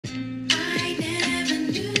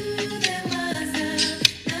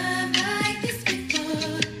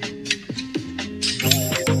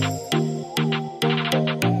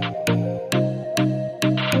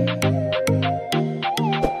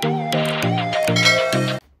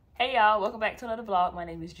y'all, welcome back to another vlog. My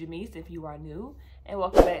name is Jameice if you are new, and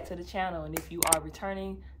welcome back to the channel. And if you are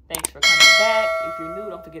returning, thanks for coming back. If you're new,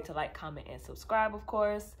 don't forget to like, comment, and subscribe, of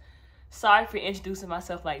course. Sorry for introducing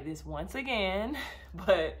myself like this once again,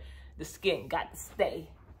 but the skin got to stay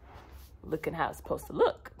looking how it's supposed to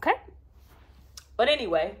look, okay? But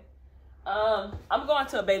anyway, I'm going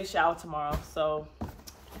to a baby shower tomorrow. So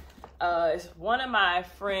it's one of my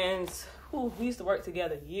friends who we used to work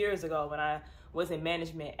together years ago when I was in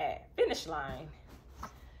management at Finish Line,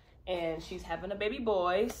 and she's having a baby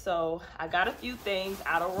boy. So I got a few things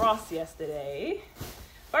out of Ross yesterday.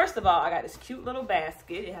 First of all, I got this cute little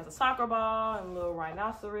basket. It has a soccer ball and a little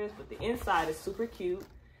rhinoceros, but the inside is super cute.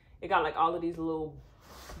 It got like all of these little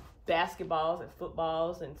basketballs and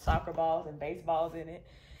footballs and soccer balls and baseballs in it.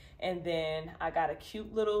 And then I got a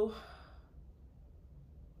cute little,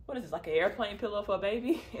 what is this, like an airplane pillow for a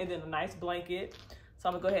baby, and then a nice blanket. So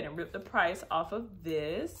I'm gonna go ahead and rip the price off of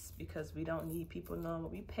this because we don't need people knowing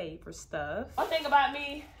what we pay for stuff. One thing about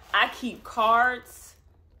me, I keep cards,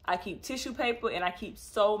 I keep tissue paper, and I keep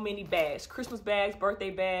so many bags. Christmas bags, birthday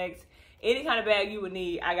bags, any kind of bag you would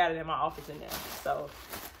need, I got it in my office in there. So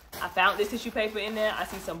I found this tissue paper in there. I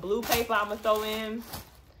see some blue paper I'm gonna throw in,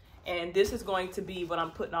 and this is going to be what I'm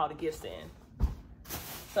putting all the gifts in.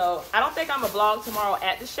 So I don't think I'm gonna vlog tomorrow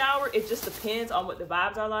at the shower. It just depends on what the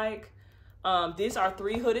vibes are like. These are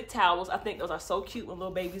 3 hooded towels. I think those are so cute when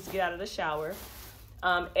little babies get out of the shower.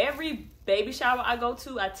 Every baby shower I go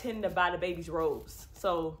to, I tend to buy the baby's robes.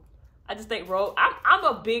 So I just think I'm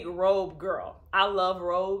a big robe girl. I love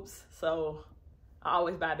robes, so I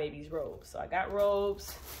always buy baby's robes. So I got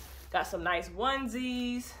robes, got some nice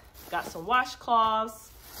onesies, got some washcloths,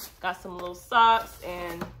 got some little socks,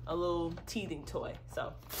 and a little teething toy.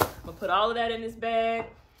 So I'm gonna put all of that in this bag,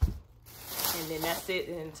 and then that's it.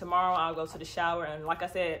 And tomorrow I'll go to the shower, and like I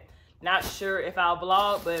said, not sure if I'll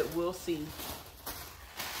vlog, but we'll see.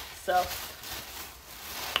 So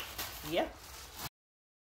yeah.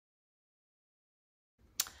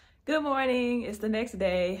 Good morning, it's the next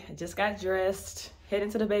day. I just got dressed,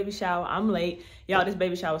 heading to the baby shower. I'm late. Y'all, this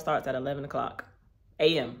baby shower starts at 11 o'clock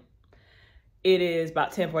a.m. It is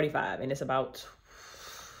about 10:45, and it's about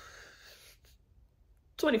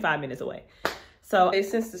 25 minutes away. So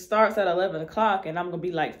since it starts at 11 o'clock and I'm gonna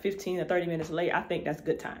be like 15 or 30 minutes late, I think that's a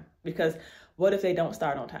good time, because what if they don't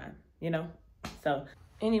start on time, you know? So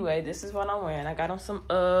anyway, this is what I'm wearing. I got on some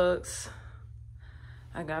Uggs.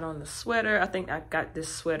 I got on the sweater. I think I got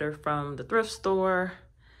this sweater from the thrift store.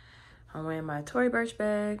 I'm wearing my Tory Burch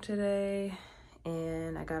bag today,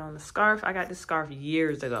 and I got on the scarf. I got this scarf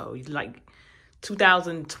years ago, like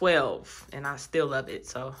 2012, and I still love it,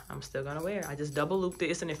 so I'm still gonna wear it. I just double looped it.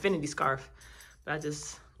 It's an infinity scarf, but I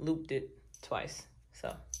just looped it twice.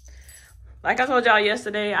 So like I told y'all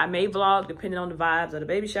yesterday, I may vlog depending on the vibes of the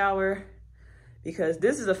baby shower, because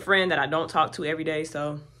this is a friend that I don't talk to every day,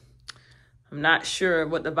 so I'm not sure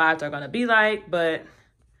what the vibes are gonna be like, but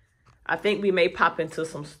I think we may pop into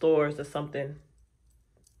some stores or something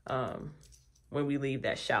when we leave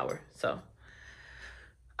that shower. So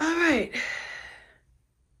all right,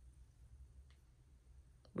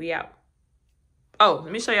 we out. Oh,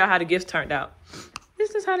 let me show y'all how the gifts turned out.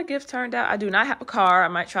 This is how the gifts turned out. I do not have a car. I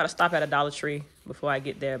might try to stop at a Dollar Tree before I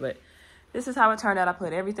get there, but this is how it turned out. I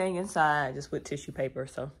put everything inside just with tissue paper.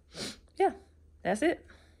 So yeah, that's it.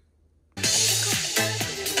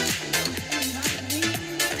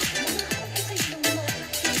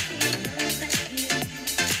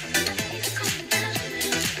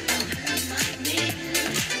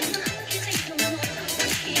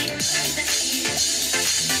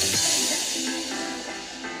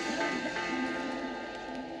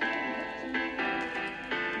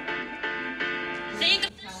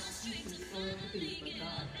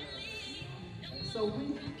 So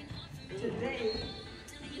today,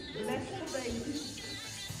 bless the baby,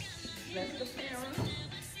 bless the parents.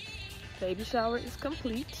 Baby shower is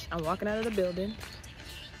complete. I'm walking out of the building,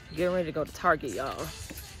 getting ready to go to Target, y'all.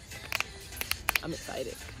 I'm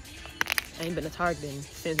excited. I ain't been to Target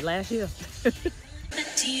since last year.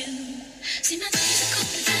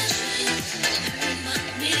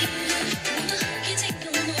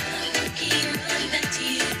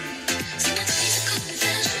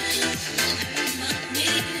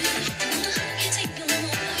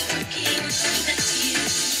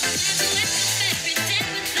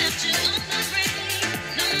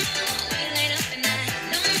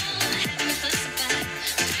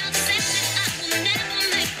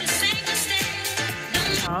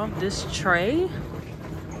 This tray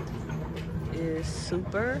is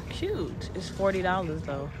super cute. It's $40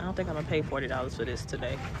 though. I don't think I'm gonna pay $40 for this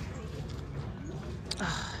today.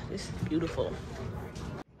 Ah, this is beautiful.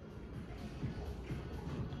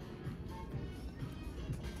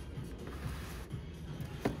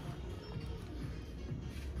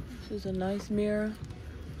 This is a nice mirror.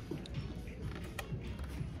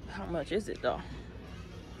 How much is it though?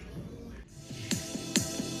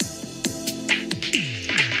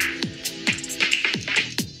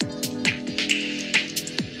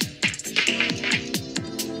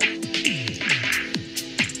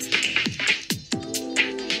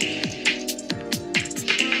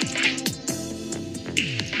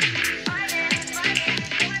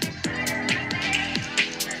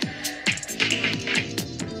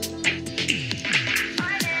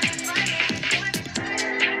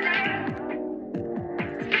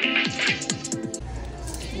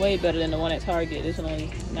 Way better than the one at Target. It's only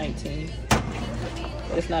 $19,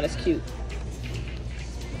 but it's not as cute.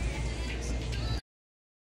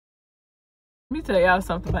 Let me tell y'all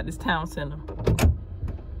something about this town center.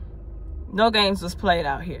 No games was played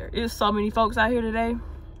out here. There's so many folks out here today.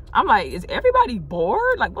 I'm like, is everybody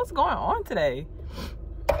bored? Like, what's going on today?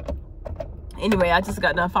 Anyway, I just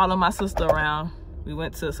got done following my sister around. We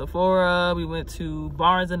went to Sephora. We went to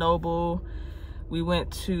Barnes & Noble. We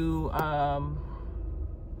went to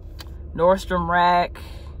Nordstrom Rack.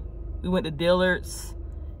 We went to Dillard's,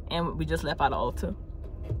 and we just left out of Ulta.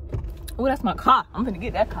 Oh, that's my car. I'm gonna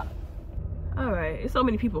get that car. All right, there's so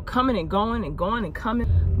many people coming and going and going and coming.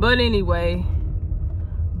 But anyway,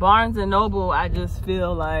 Barnes & Noble, I just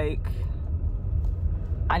feel like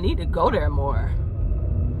I need to go there more.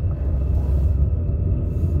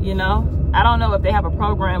 You know, I don't know if they have a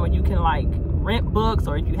program where you can like rent books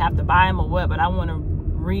or if you have to buy them or what, but I want to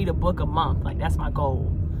read a book a month. Like, that's my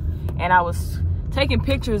goal. And I was taking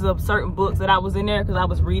pictures of certain books that I was in there because I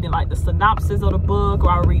was reading like the synopsis of the book, or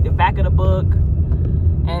I would read the back of the book,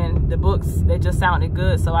 and the books, they just sounded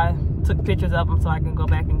good, so I took pictures of them so I can go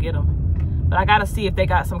back and get them. But I gotta see if they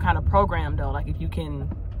got some kind of program though, like if you can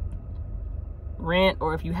rent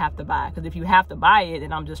or if you have to buy. Because if you have to buy it,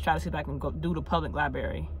 then I'm just trying to see if I can go do the public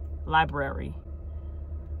library.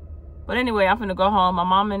 But anyway, I'm finna go home. My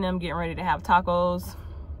mom and them getting ready to have tacos.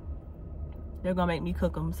 They're gonna make me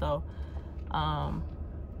cook them, so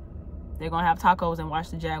they're gonna have tacos and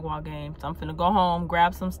watch the Jaguar game. So I'm finna go home,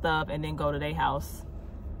 grab some stuff, and then go to their house.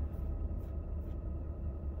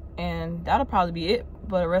 And that'll probably be it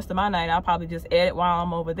for the rest of my night. I'll probably just edit while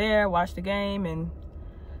I'm over there, watch the game, and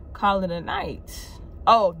call it a night.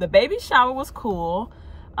 Oh, the baby shower was cool.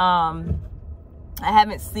 I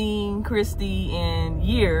haven't seen Christy in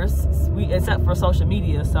years, except for social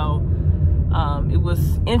media, so it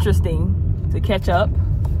was interesting to catch up.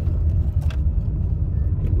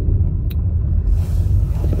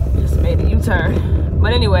 Just made a U-turn.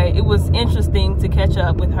 But anyway, it was interesting to catch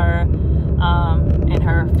up with her and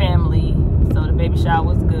her family. So the baby shower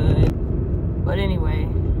was good. But anyway,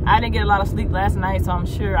 I didn't get a lot of sleep last night, so I'm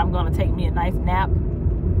sure I'm gonna take me a nice nap.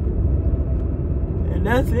 And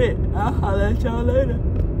that's it. I'll holler at y'all later.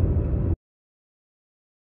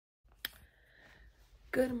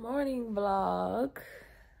 Good morning, vlog.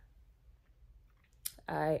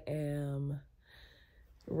 I am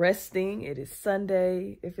resting. It is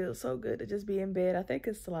Sunday. It feels so good to just be in bed. I think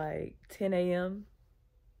it's like 10 a.m.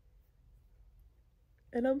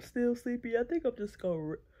 and I'm still sleepy. I think I'm just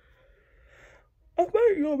gonna... I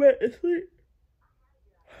might go back to sleep.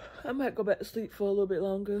 I might go back to sleep for a little bit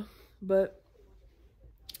longer, but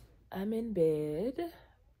I'm in bed.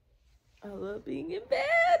 I love being in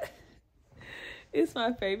bed. It's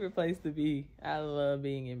my favorite place to be. I love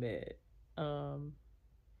being in bed. I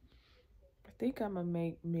think I'm gonna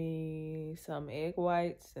make me some egg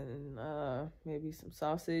whites and maybe some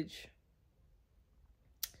sausage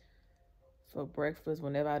for breakfast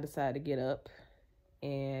whenever I decide to get up.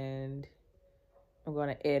 And I'm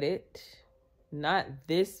gonna edit, not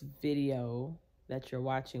this video that you're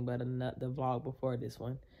watching, but the vlog before this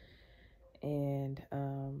one. And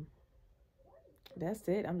that's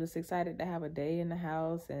it. I'm just excited to have a day in the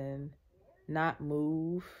house and not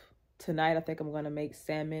move. Tonight, I think I'm going to make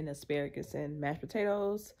salmon, asparagus, and mashed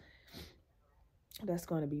potatoes. That's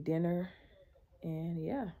going to be dinner. And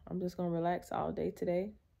yeah, I'm just going to relax all day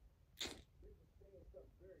today.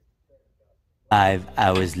 5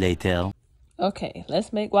 hours later. Okay,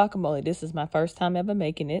 let's make guacamole. This is my first time ever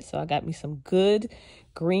making it. So I got me some good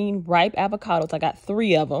green ripe avocados. I got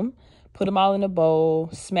 3 of them. Put them all in a bowl,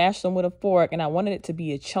 smashed them with a fork, and I wanted it to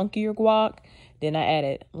be a chunkier guac. Then I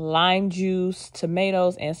added lime juice,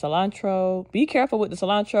 tomatoes, and cilantro. Be careful with the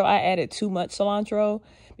cilantro. I added too much cilantro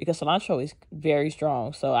because cilantro is very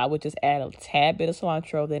strong. So I would just add a tad bit of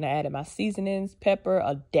cilantro. Then I added my seasonings, pepper,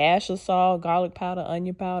 a dash of salt, garlic powder,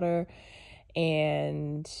 onion powder.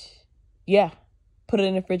 And yeah, put it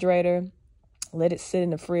in the refrigerator. Let it sit in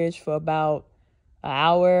the fridge for about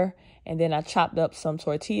hour. And then I chopped up some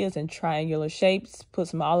tortillas in triangular shapes, put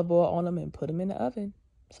some olive oil on them, and put them in the oven.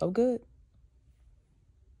 So good.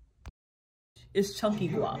 It's chunky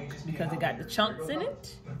guac because it got the chunks in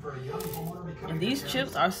it. And these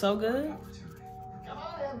chips are so good.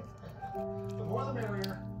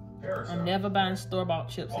 I'm never buying store-bought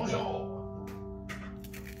chips again.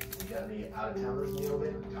 We got any out-of-towners meal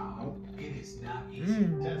there? No, it is not easy.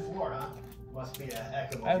 10th floor, huh? Must be a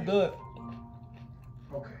heck of a That's good.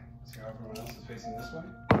 Okay, so everyone else is facing this way?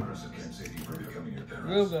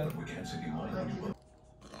 Real good. You can't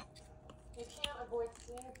avoid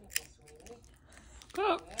seeing people, sweetie.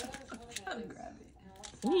 Cook.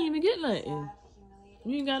 You ain't even get nothing.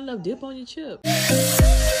 You ain't got enough dip on your chip.